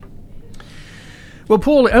Well,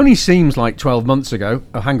 Paul, it only seems like 12 months ago.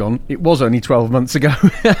 Oh, hang on, it was only 12 months ago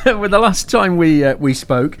with the last time we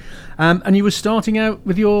spoke. And you were starting out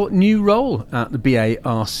with your new role at the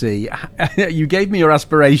BARC. You gave me your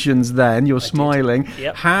aspirations then. You're smiling.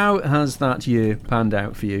 Yep. How has that year panned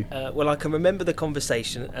out for you? Well, I can remember the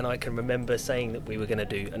conversation, and I can remember saying that we were going to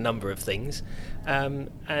do a number of things.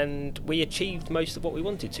 And we achieved most of what we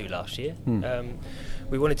wanted to last year.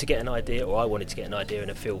 We wanted to get an idea, or I wanted to get an idea and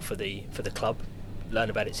a feel for the club, learn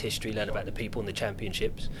about its history, learn about the people in the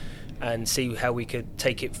championships, and see how we could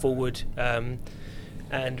take it forward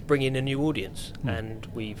and bring in a new audience. And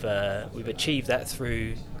we've achieved that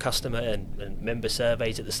through customer and member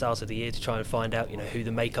surveys at the start of the year to try and find out, who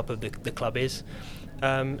the makeup of the club is.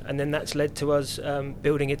 And then that's led to us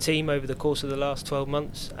building a team over the course of the last 12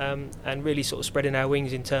 months and really sort of spreading our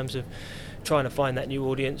wings in terms of trying to find that new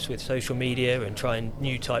audience with social media and trying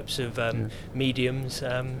new types of mediums.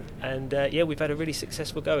 We've had a really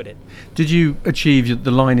successful go at it. Did you achieve the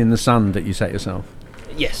line in the sand that you set yourself?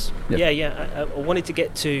 Yes. Yeah. I wanted to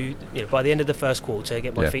get to, by the end of the first quarter,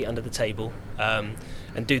 get my feet under the table and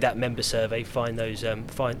do that member survey, find those,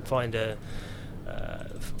 find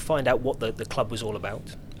out what the club was all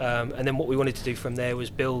about. And then what we wanted to do from there was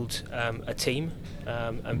build a team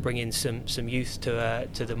and bring in some youth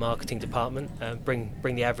to the marketing department,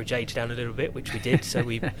 bring the average age down a little bit, which we did. So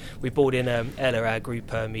we brought in Ella, our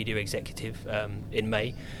group media executive, in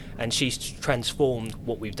May, and she's transformed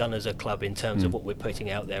what we've done as a club in terms of what we're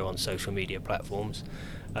putting out there on social media platforms.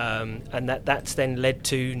 And that's then led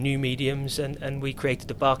to new mediums, and we created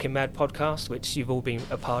the BARC Mad podcast, which you've all been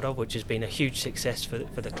a part of, which has been a huge success for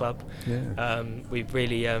the club. We've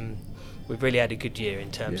really had a good year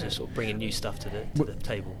in terms of sort of bringing new stuff to the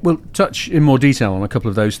table. We'll touch in more detail on a couple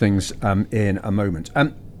of those things in a moment.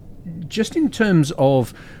 Just in terms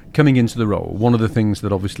of coming into the role, one of the things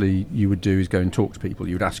that obviously you would do is go and talk to people.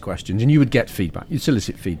 You would ask questions and you would get feedback. You'd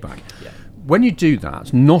solicit feedback. Yeah. When you do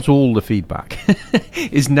that, not all the feedback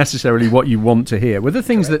is necessarily what you want to hear. Were there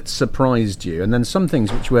things that surprised you, and then some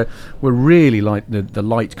things which were really like the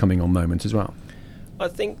light coming on moment as well? I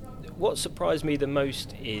think what surprised me the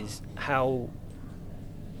most is how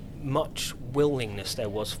much willingness there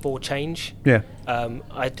was for change. Yeah.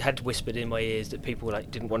 I had whispered in my ears that people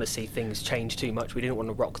didn't want to see things change too much. We didn't want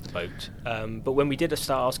to rock the boat. But when we did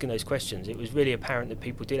start asking those questions, it was really apparent that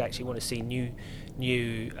people did actually want to see a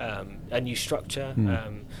new structure,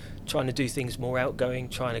 trying to do things more outgoing,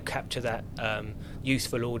 trying to capture that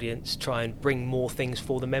youthful audience, try and bring more things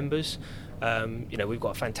for the members. We've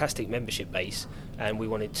got a fantastic membership base, and we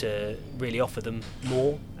wanted to really offer them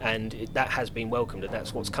more, and that has been welcomed, and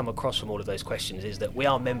that's what's come across from all of those questions, is that we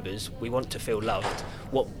are members, we want to feel loved.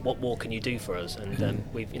 What more can you do for us? And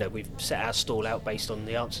we've set our stall out based on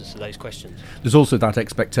the answers to those questions. There's also that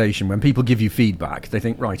expectation when people give you feedback, they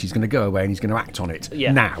think, right, he's going to go away and he's going to act on it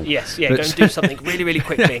now. Yes, go and do something really, really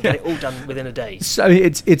quickly and get it all done within a day. So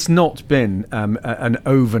it's not been an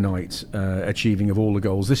overnight achieving of all the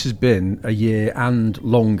goals. This has been a year and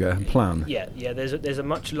longer plan. Yeah. There's a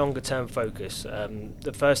much longer term focus.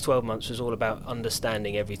 The first 12 months was all about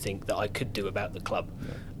understanding everything that I could do about the club,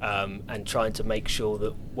 and trying to make sure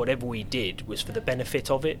that whatever we did was for the benefit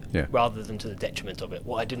of it, rather than to the detriment of it.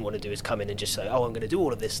 What I didn't want to do is come in and just say, I'm going to do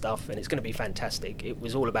all of this stuff and it's going to be fantastic. It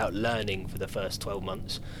was all about learning for the first 12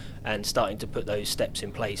 months and starting to put those steps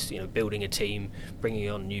in place, building a team, bringing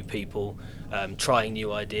on new people, trying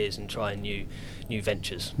new ideas and trying new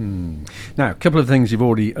ventures. Now, a couple of things you've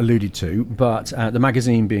already alluded to, but the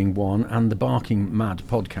magazine being one, and the Barking Mad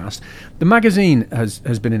podcast. The magazine has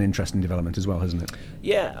been an interesting development as well, hasn't it?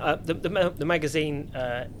 Yeah, the magazine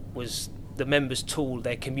was the members' tool,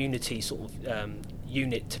 their community sort of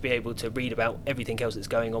unit to be able to read about everything else that's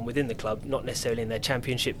going on within the club, not necessarily in their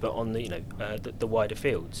championship, but on the wider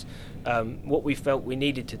fields. What we felt we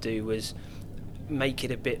needed to do was make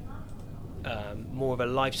it a bit more of a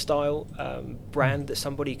lifestyle brand that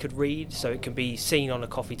somebody could read, so it can be seen on a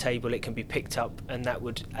coffee table, it can be picked up, and that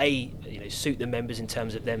would suit the members in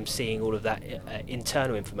terms of them seeing all of that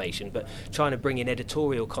internal information, but trying to bring in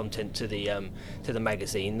editorial content to the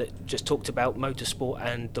magazine that just talked about motorsport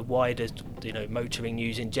and the wider motoring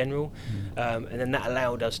news in general, and then that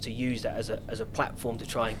allowed us to use that as a platform to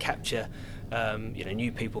try and capture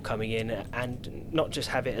new people coming in, and not just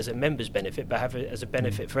have it as a member's benefit, but have it as a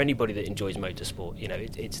benefit for anybody that enjoys motorsport.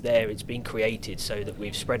 It's there, it's been created so that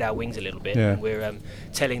we've spread our wings a little bit, and we're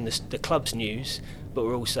telling the club's news, but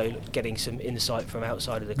we're also getting some insight from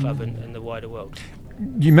outside of the club and the wider world.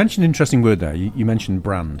 You mentioned an interesting word there. You mentioned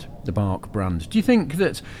brand, the BARC brand. Do you think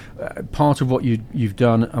that part of what you've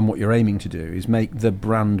done and what you're aiming to do is make the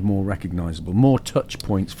brand more recognisable, more touch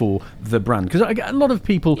points for the brand? Because I get a lot of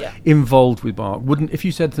people involved with BARC wouldn't, if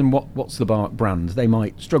you said to them, what's the BARC brand, they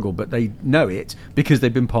might struggle, but they know it because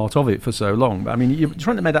they've been part of it for so long. I mean, you're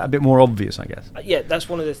trying to make that a bit more obvious, I guess. Yeah, that's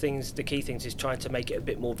one of the key things is trying to make it a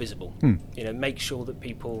bit more visible. Make sure that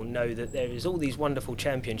people know that there is all these wonderful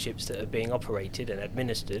championships that are being operated and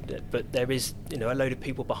administered, but there is a load of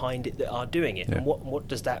people behind it that are doing it. And what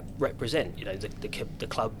does that represent? The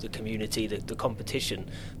club, the community, the competition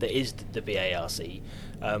that is the BARC.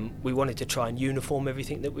 We wanted to try and uniform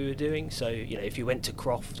everything that we were doing. So if you went to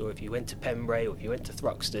Croft or if you went to Pembrey or if you went to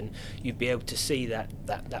Thruxton, you'd be able to see that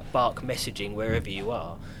BARC messaging wherever you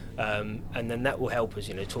are. And then that will help us,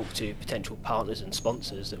 talk to potential partners and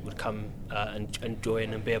sponsors that would come and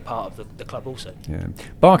join and be a part of the club also. Yeah.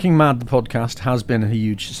 Barking Mad, the podcast, has been a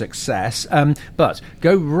huge success. But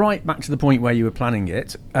go right back to the point where you were planning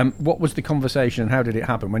it. What was the conversation and how did it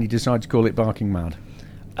happen when you decided to call it Barking Mad?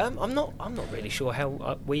 I'm not really sure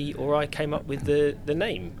how we or I came up with the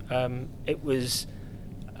name. It was.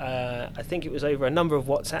 I think it was over a number of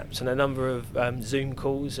WhatsApps and a number of Zoom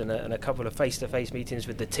calls and a couple of face-to-face meetings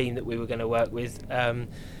with the team that we were going to work with.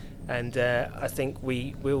 I think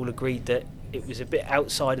we all agreed that it was a bit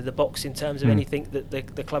outside of the box in terms of anything that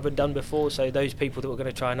the club had done before. So those people that were going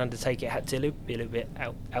to try and undertake it had to be a little bit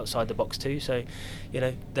outside the box too. So,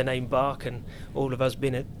 the name BARC and all of us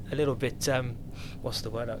been a little bit... what's the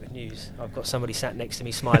word I can use? I've got somebody sat next to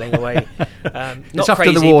me smiling away. It's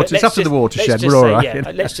after the watershed. We're all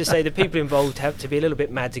right. Let's just say the people involved have to be a little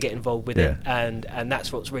bit mad to get involved with it, and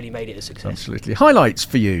that's what's really made it a success. Absolutely. Highlights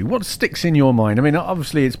for you. What sticks in your mind? I mean,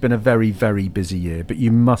 obviously it's been a very, very busy year, but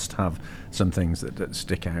you must have some things that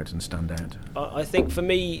stick out and stand out. I think for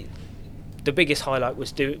me, the biggest highlight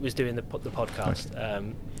was doing the podcast.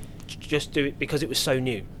 Nice. Just do it because it was so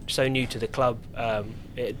new to the club.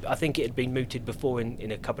 I think it had been mooted before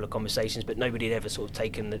in a couple of conversations, but nobody had ever sort of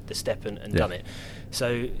taken the step and done it.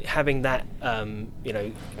 So having that,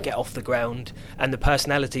 get off the ground, and the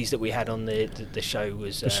personalities that we had on the show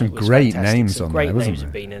was some was great fantastic. names some on great there, names wasn't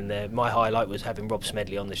have there? been in there. My highlight was having Rob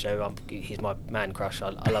Smedley on the show. He's my man crush. I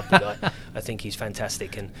love the guy. I think he's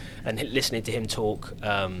fantastic, and listening to him talk,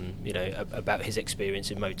 about his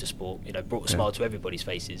experience in motorsport, brought a smile to everybody's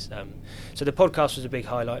faces. So the podcast was a big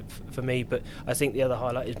highlight for me, but I think the other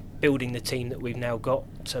highlight is building the team that we've now got.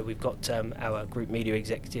 So we've got our group media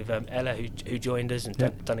executive Ella, who joined us and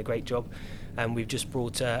done a great job. And we've just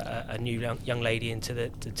brought a new young lady into the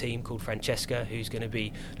team called Francesca, who's going to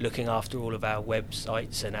be looking after all of our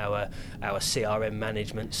websites and our CRM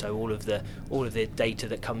management. So all of the data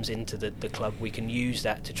that comes into the club, we can use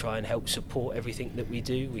that to try and help support everything that we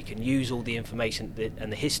do. We can use all the information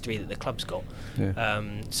and the history that the club's got.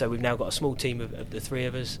 So we've now got a small team of the three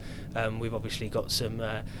of us. We've obviously got some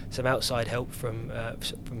outside help from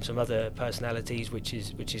some other personalities, which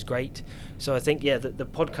is great. So I think the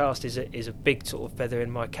podcast is a big sort of feather in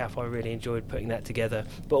my cap. I really enjoyed putting that together,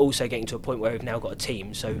 but also getting to a point where we've now got a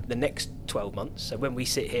team. So the next 12 months, so when we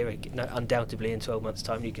sit here, undoubtedly in 12 months'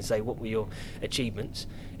 time, you can say, what were your achievements?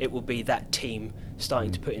 It will be that team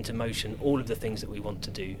starting to put into motion all of the things that we want to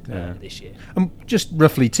do this year. Just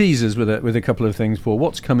roughly tease us with a couple of things, Paul.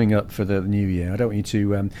 What's coming up for the new year? I don't want you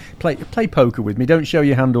to play poker with me. Don't show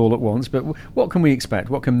your hand all at once, but what can we expect?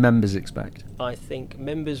 What can members expect? I think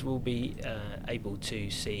members will be able to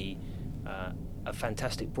see a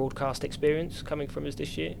fantastic broadcast experience coming from us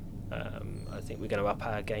this year. I think we're going to up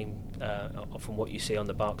our game from what you see on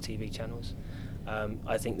the BARC TV channels.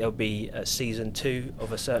 I think there'll be a season 2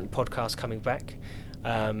 of a certain podcast coming back,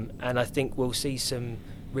 and I think we'll see some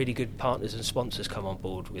really good partners and sponsors come on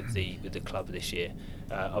board with the club this year.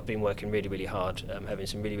 I've been working really, really hard, having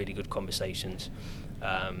some really, really good conversations,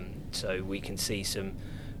 so we can see some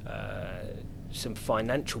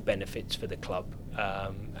financial benefits for the club,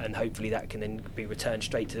 and hopefully that can then be returned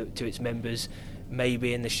straight to its members,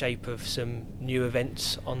 maybe in the shape of some new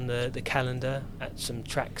events on the calendar at some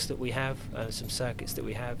tracks that we have, some circuits that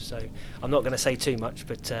we have. So I'm not going to say too much,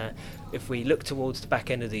 but if we look towards the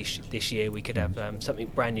back end of this year, we could have something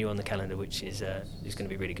brand new on the calendar, which is going to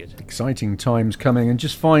be really good. Exciting times coming. And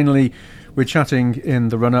just finally, we're chatting in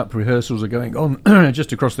the run-up. Rehearsals are going on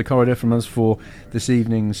just across the corridor from us for this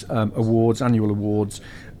evening's annual awards,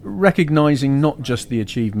 recognising not just the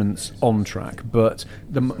achievements on track, but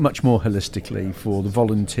much more holistically for the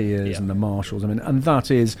volunteers and the marshals. I mean, and that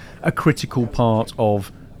is a critical part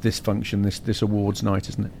of this function, this awards night,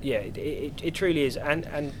 isn't it? Yeah, it truly is,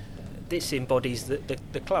 and this embodies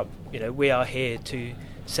the club. We are here to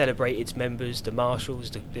celebrate its members, the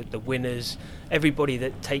marshals, the winners, everybody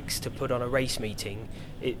that takes to put on a race meeting.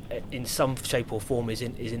 It, in some shape or form, is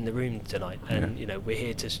in the room tonight, and we're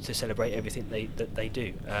here to celebrate everything that they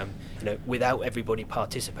do. Without everybody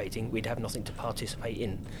participating, we'd have nothing to participate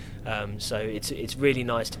in. So it's really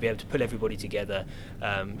nice to be able to pull everybody together.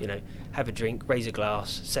 Have a drink, raise a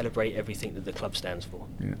glass, celebrate everything that the club stands for.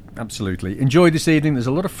 Yeah, absolutely. Enjoy this evening. There's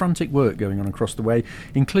a lot of frantic work going on across the way,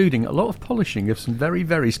 including a lot of polishing of some very,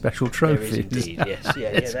 very special trophies. There is indeed,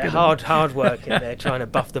 yes. They're hard work, and they're trying to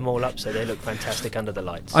buff them all up so they look fantastic under the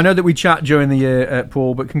lights. I know that we chat during the year,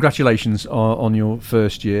 Paul, but congratulations on your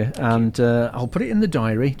first year. And I'll put it in the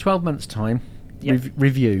diary, 12 months' time,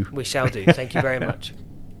 review. We shall do. Thank you very much.